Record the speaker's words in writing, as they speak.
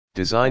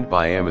Designed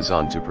by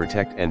Amazon to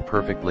protect and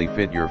perfectly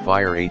fit your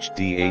Fire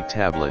HD 8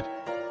 tablet,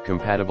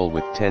 compatible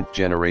with 10th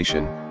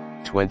generation,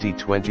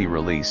 2020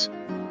 release.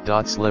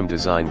 Slim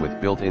design with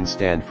built-in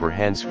stand for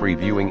hands-free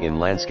viewing in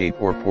landscape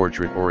or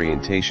portrait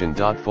orientation.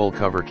 Full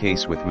cover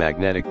case with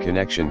magnetic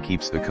connection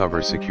keeps the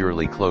cover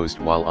securely closed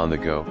while on the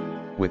go,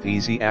 with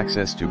easy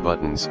access to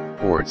buttons,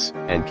 ports,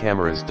 and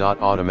cameras.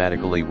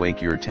 Automatically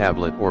wake your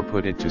tablet or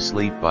put it to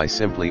sleep by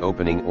simply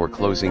opening or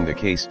closing the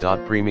case.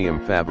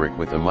 Premium fabric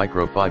with a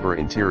microfiber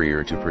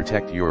interior to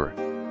protect your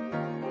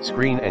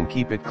screen and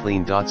keep it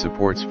clean.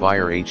 Supports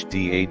Fire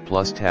HD 8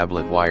 Plus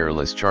tablet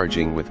wireless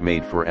charging with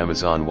made for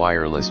Amazon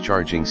wireless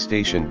charging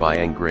station by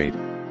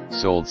Ngrade,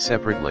 sold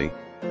separately,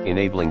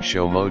 enabling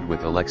show mode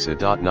with Alexa.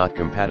 Not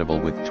compatible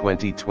with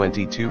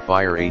 2022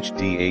 Fire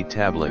HD 8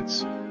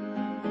 tablets.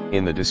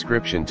 In the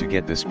description to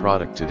get this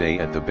product today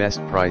at the best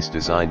price.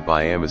 Designed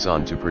by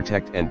Amazon to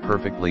protect and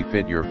perfectly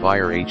fit your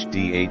Fire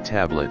HD 8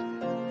 tablet,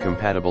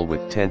 compatible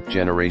with 10th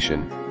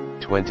generation,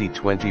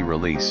 2020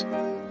 release.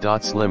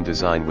 Slim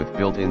design with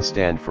built-in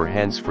stand for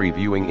hands-free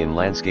viewing in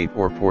landscape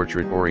or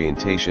portrait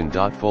orientation.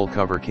 Full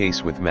cover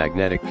case with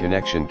magnetic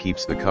connection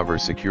keeps the cover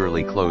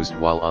securely closed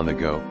while on the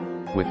go,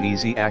 with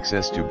easy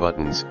access to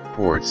buttons,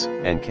 ports,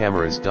 and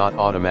cameras.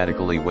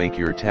 Automatically wake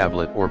your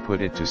tablet or put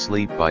it to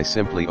sleep by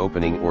simply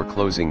opening or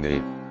closing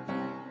the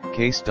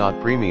case.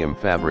 Premium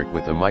fabric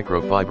with a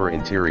microfiber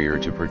interior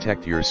to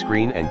protect your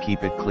screen and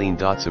keep it clean.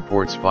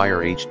 Supports Fire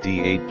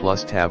HD 8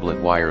 Plus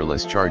tablet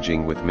wireless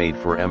charging with made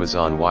for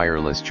Amazon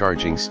wireless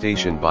charging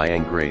station by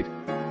Ngrade,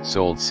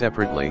 sold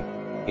separately,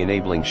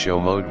 enabling show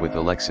mode with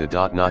Alexa.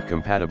 Not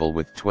compatible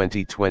with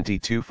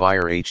 2022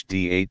 Fire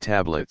HD 8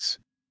 tablets.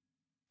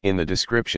 In the description